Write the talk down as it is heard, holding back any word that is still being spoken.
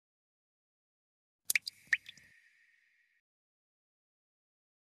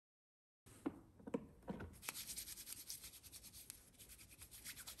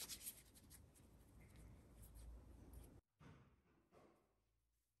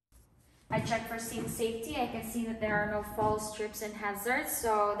I checked for scene safety. I can see that there are no false strips and hazards,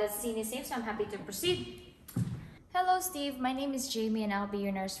 so the scene is safe, so I'm happy to proceed. Hello Steve, my name is Jamie and I'll be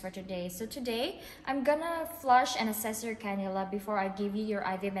your nurse for today. So today, I'm gonna flush and assess your cannula before I give you your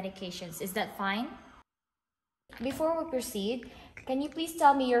IV medications. Is that fine? Before we proceed, can you please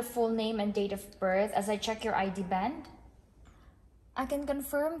tell me your full name and date of birth as I check your ID band? I can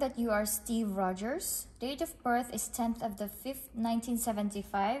confirm that you are Steve Rogers. Date of birth is 10th of the 5th,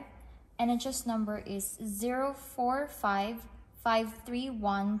 1975. NHS number is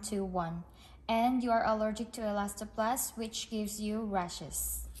 045-53121. And you are allergic to elastoplast, which gives you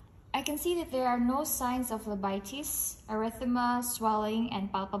rashes. I can see that there are no signs of phlebitis, erythema, swelling, and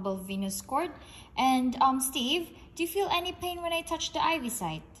palpable venous cord. And Steve, do you feel any pain when I touch the IV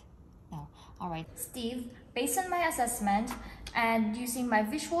site? No. Alright. Steve, based on my assessment and using my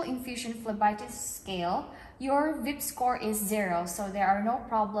visual infusion phlebitis scale, your VIP score is 0, so there are no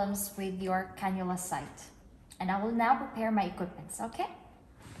problems with your cannula site. And I will now prepare my equipments, okay?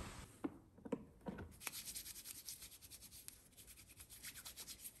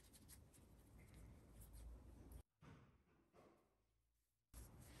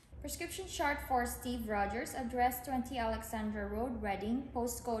 Prescription chart for Steve Rogers, address 20 Alexandra Road, Reading,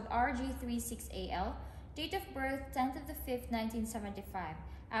 postcode RG36AL, date of birth 10th of the 5th, 1975,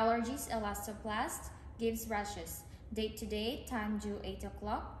 allergies elastoplast, gives rashes, date today, time due 8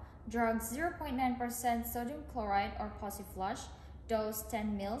 o'clock, drugs 0.9% sodium chloride or Posiflush, dose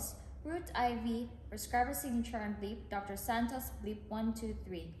 10 mils, route IV, prescriber signature and bleep, Dr. Santos, bleep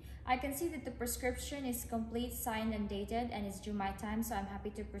 123. I can see that the prescription is complete, signed and dated, and it's due my time, so I'm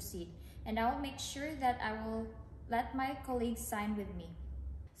happy to proceed. And I will make sure that I will let my colleagues sign with me.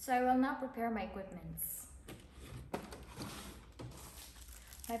 So I will now prepare my equipments.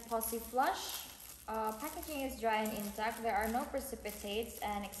 My Posiflush packaging is dry and intact. There are no precipitates,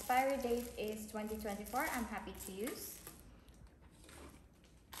 and expiry date is 2024. I'm happy to use.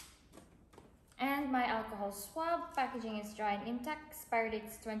 And my alcohol swab packaging is dry and intact. Expiry date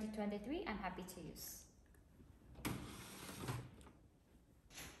is 2023. I'm happy to use.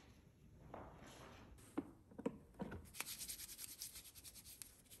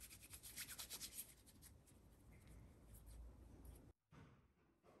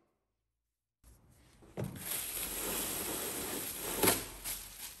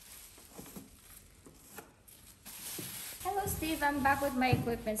 Hello Steve, I'm back with my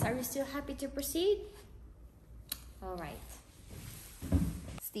equipment. Are you still happy to proceed? Alright.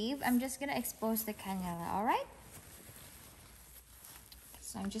 Steve, I'm just gonna expose the cannula, alright?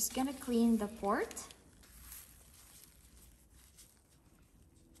 So I'm just gonna clean the port.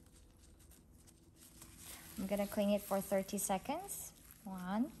 I'm gonna clean it for 30 seconds.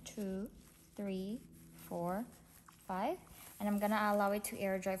 1, 2, 3, 4, 5. And I'm gonna allow it to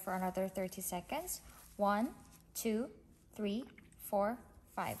air dry for another 30 seconds. 1, 2, 3, 4,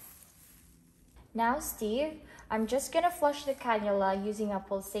 5. Now, Steve, I'm just gonna flush the cannula using a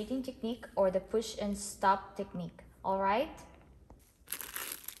pulsating technique or the push and stop technique, all right?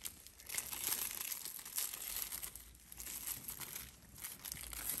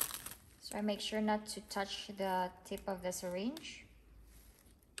 So I make sure not to touch the tip of the syringe.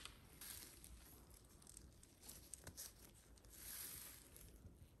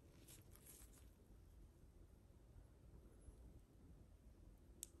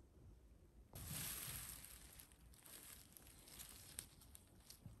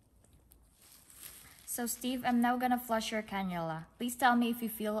 So Steve, I'm now gonna flush your cannula. Please tell me if you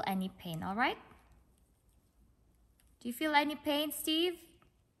feel any pain, all right? Do you feel any pain, Steve?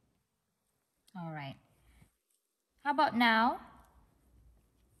 All right. How about now?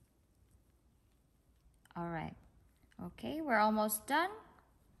 All right. Okay, we're almost done.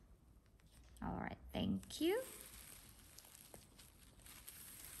 All right, thank you.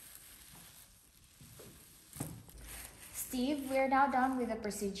 Steve, we are now done with the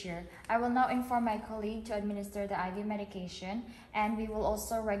procedure. I will now inform my colleague to administer the IV medication, and we will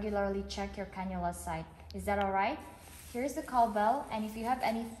also regularly check your cannula site. Is that all right? Here's the call bell, and if you have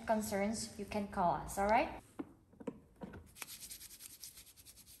any concerns, you can call us, all right?